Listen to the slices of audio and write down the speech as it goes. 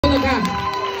God.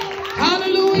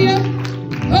 Hallelujah.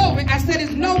 Glory. I said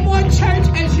it's no more church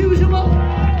as usual.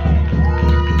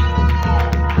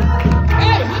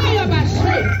 Hey, how about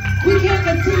shit? We can't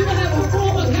continue to have a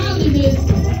form of godliness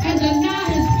and deny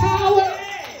his power.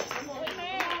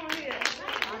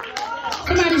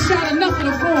 Somebody shout enough of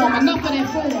the form, enough of that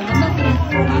form, enough of that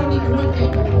form. I don't even want that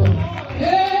no more.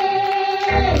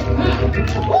 Hey,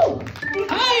 woo.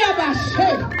 How about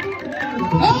shit?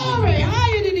 Glory,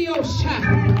 higher than the ocean.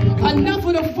 Enough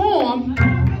of the form.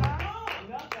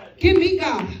 Give me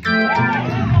God.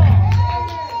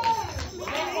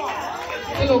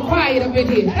 A little quiet up in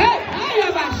here. Hey, how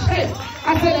about shit?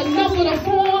 I said enough of the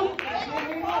form,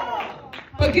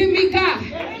 but give me God.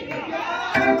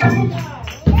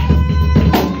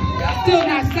 Still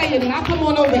not saying it. I'll come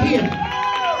on over here.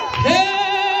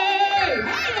 Hey,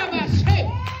 how about shit?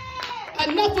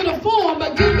 Enough of the form,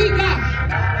 but give me God.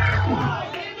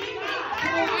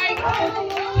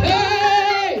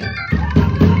 Hey!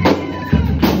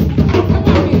 Come on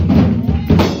here.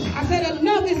 I said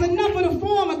enough is enough of the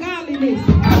form of godliness.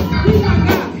 We want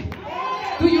God.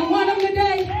 Do you want him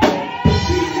today?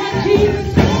 Do you want Jesus?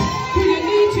 Do you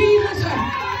need Jesus?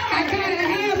 I gotta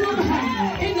have him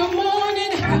in the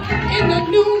morning, in the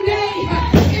noonday,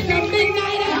 in the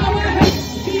midnight hour.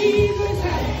 Jesus.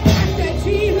 I said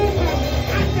Jesus.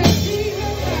 I said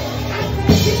Jesus. I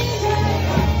said Jesus.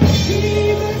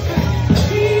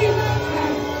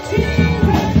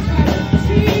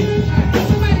 Jesus.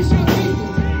 Somebody shout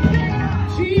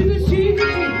Jesus.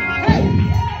 Jesus. Hey.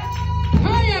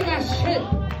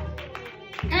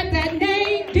 At that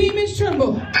name, demons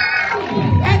tremble.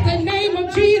 At the name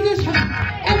of Jesus,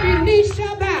 every knee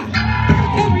shall bow.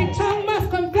 Every tongue must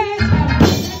confess that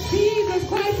Jesus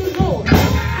Christ is Lord. I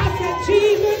said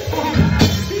Jesus.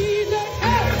 Jesus.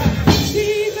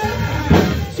 Jesus.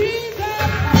 Jesus.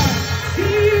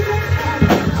 Jesus.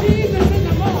 Jesus in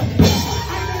the morning.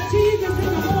 I said Jesus in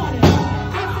the morning.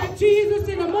 I said Jesus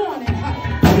in the morning.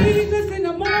 Jesus in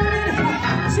the morning.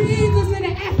 Jesus in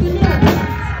the afternoon.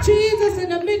 Jesus in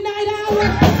the midnight hour.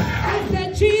 I said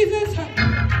Jesus.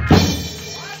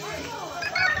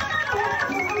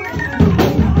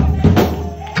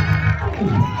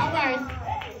 All right.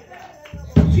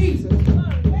 Jesus.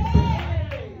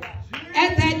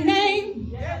 At that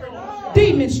name,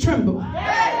 demons tremble. I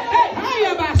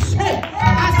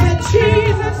said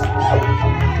Jesus.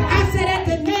 I said at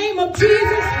the name of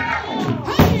Jesus.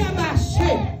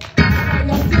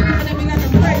 Y'all still looking at me like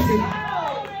I'm crazy.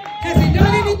 Has he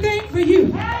done anything for you?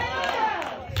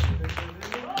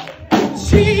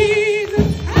 Jesus.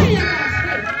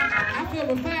 I feel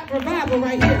revival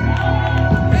right here.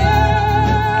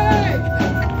 Hey.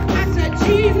 I said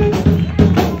Jesus.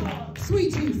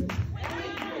 Sweet Jesus.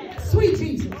 Sweet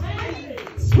Jesus.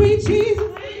 Sweet Jesus.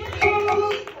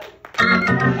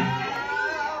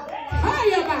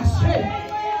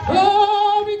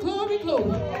 Glory, glory,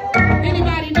 glory.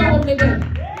 Anybody know him today?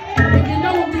 If you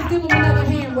know him, just give him another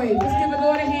hand wave. Just give the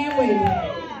Lord a hand wave.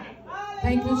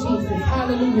 Thank you, Jesus.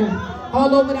 Hallelujah.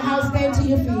 All over the house, stand to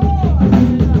your feet.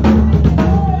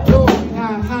 Glory to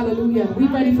God. Hallelujah. We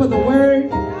ready for the word?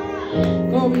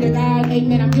 Glory to God.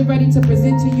 Amen. I'm getting ready to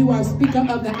present to you our speaker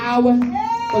of the hour.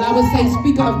 Well, I would say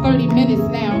speaker of 30 minutes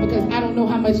now because I don't know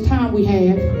how much time we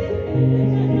have.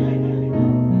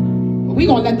 We're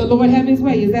going to let the Lord have his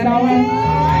way. Is that all right?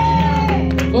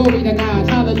 Glory to God.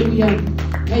 Hallelujah.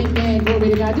 Amen. Glory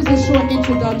to God. Just a short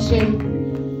introduction.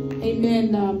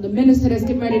 Amen. The minister that's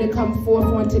getting ready to come forth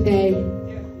on today,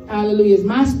 hallelujah, is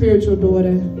my spiritual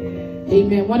daughter.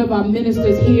 Amen. One of our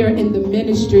ministers here in the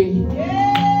ministry.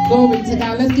 Glory to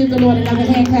God. Let's give the Lord another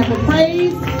hand clap of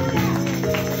praise.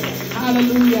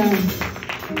 Hallelujah.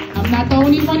 I'm not the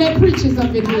only one that preaches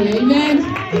up in here. Amen.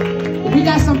 We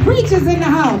got some preachers in the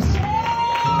house.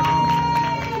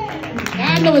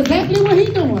 I know exactly what he's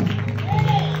doing.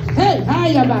 Hey,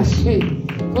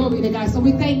 glory to God. So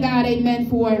we thank God, amen,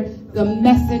 for the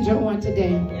messenger on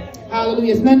today.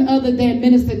 Hallelujah. It's none other than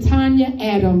Minister Tanya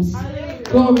Adams.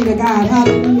 Glory to God.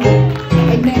 Hallelujah.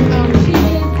 Amen. She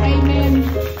is, amen.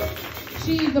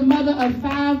 She is the mother of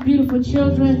 5 beautiful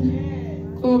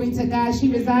children. Glory to God. She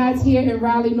resides here in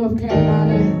Raleigh, North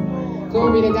Carolina.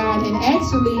 Glory to God. And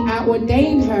actually, I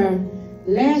ordained her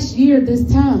last year this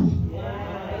time.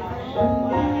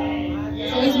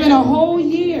 So it's been a whole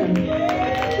year.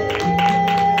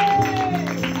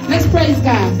 Let's praise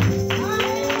God.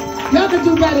 Y'all can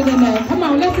do better than that. Come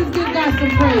on, let's just give God some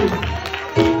praise.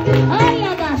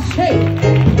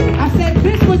 I said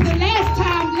this was the last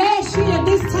time, last year,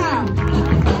 this time.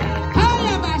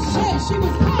 She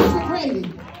was consecrated.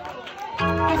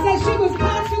 I said she was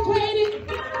consecrated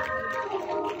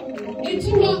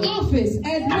into her office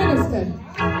has ministered.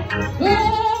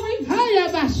 Glory,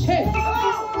 hallelujah.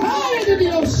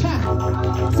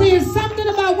 See, it's something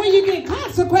about when you get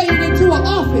consecrated into an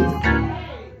office.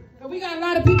 We got a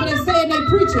lot of people that saying they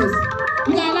preachers.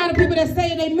 We got a lot of people that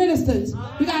saying they ministers.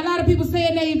 We got a lot of people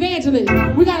saying they evangelists.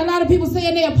 We got a lot of people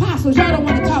saying they apostles. Y'all don't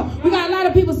want to talk. We got a lot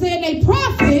of people saying they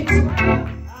prophets,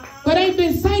 but ain't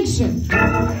been sanctioned.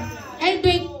 Ain't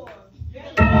been.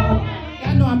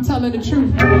 I know I'm telling the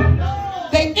truth.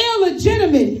 They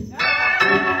illegitimate.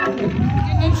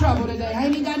 Getting in trouble today. I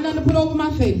ain't even got nothing to put over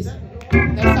my face.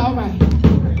 That's all right.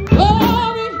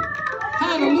 Glory.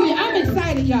 Hallelujah. I'm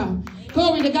excited, y'all.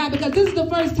 Glory to God, because this is the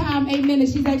first time, amen, that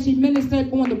she's actually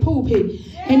ministered on the pulpit.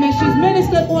 Amen. She's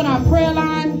ministered on our prayer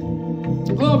line.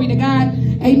 Glory to God.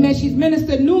 Amen. She's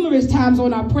ministered numerous times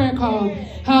on our prayer call.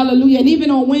 Hallelujah. And even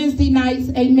on Wednesday nights,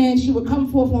 amen, she would come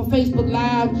forth on Facebook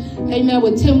Live, amen,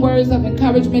 with 10 words of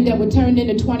encouragement that would turn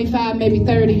into 25, maybe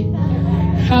 30.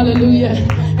 Hallelujah.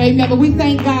 Amen. But we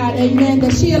thank God, amen,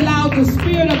 that she allowed the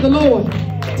Spirit of the Lord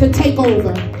to take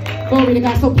over. Glory to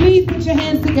God. So please put your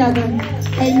hands together.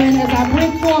 Amen. As I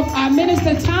bring forth our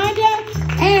minister Tanya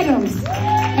Adams,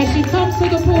 as she comes to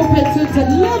the pulpit to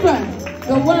deliver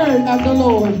the word of the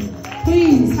Lord.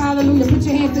 Please, hallelujah, put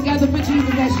your hands together for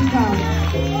Jesus as she comes.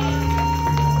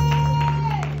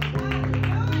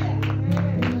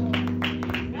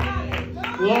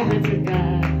 Glory to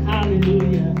God.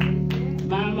 Hallelujah.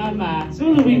 My.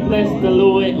 Truly we bless the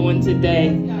Lord on today.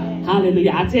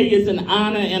 Hallelujah. I tell you, it's an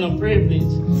honor and a privilege,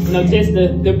 just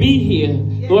to be here.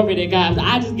 Glory to God. So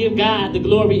I just give God the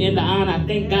glory and the honor. I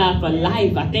thank God for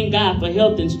life. I thank God for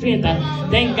health and strength. I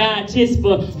thank God just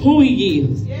for who He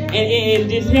is. And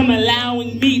just Him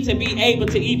allowing me to be able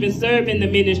to even serve in the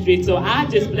ministry. So I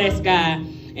just bless God.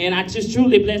 And I just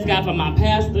truly bless God for my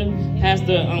pastor,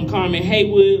 Pastor Carmen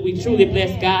Haywood. We truly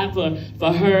bless God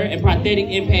for her and Prophetic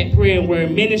Impact Prayer and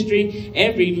Word Ministry.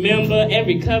 Every member,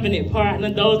 every covenant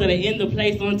partner, those that are in the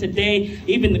place on today,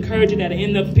 even the clergy that are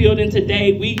in the building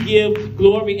today, we give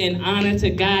glory and honor to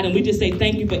God. And we just say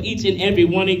thank you for each and every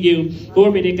one of you.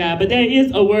 Glory to God. But there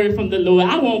is a word from the Lord.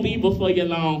 I won't be before you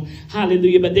long.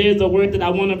 Hallelujah. But there's a word that I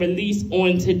want to release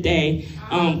on today.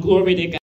 Glory to God.